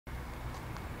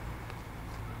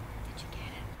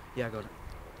Yeah, I got it.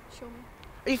 Show me.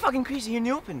 Are you fucking crazy? You're in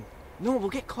the open. No, we'll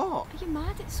get caught. Are you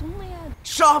mad? It's only a...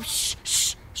 Shut up! Shh!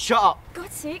 Shh! Shut up!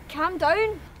 God's sake, calm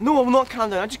down. No, I'm not calm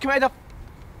down. I just committed a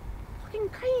fucking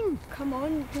crime. Come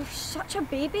on, you're such a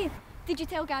baby. Did you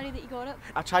tell Gary that you got it?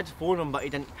 I tried to phone him, but he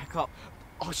didn't pick up.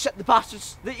 Oh shit, the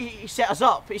bastards! He set us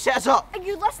up. He set us up. Are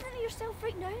you listening to yourself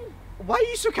right now? Why are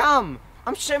you so calm?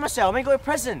 I'm shitting myself. I might go to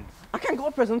prison. I can't go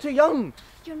to prison. I'm too young.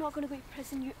 You're not going to go to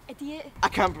prison, you idiot. I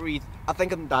can't breathe. I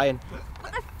think I'm dying.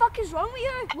 What the fuck is wrong with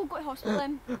you? We'll go to hospital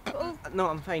then. Oh. No,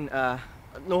 I'm fine.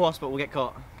 No hospital. We'll get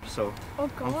caught. So, Oh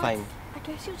God. I'm fine. I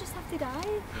guess you'll just have to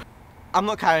die. I'm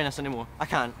not carrying this anymore. I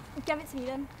can't. Give it to me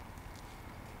then.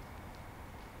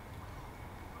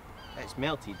 It's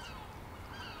melted.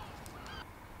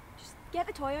 Just get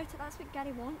the toy out, that's what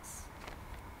Gary wants.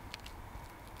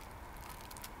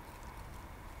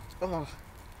 Oh.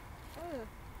 Oh.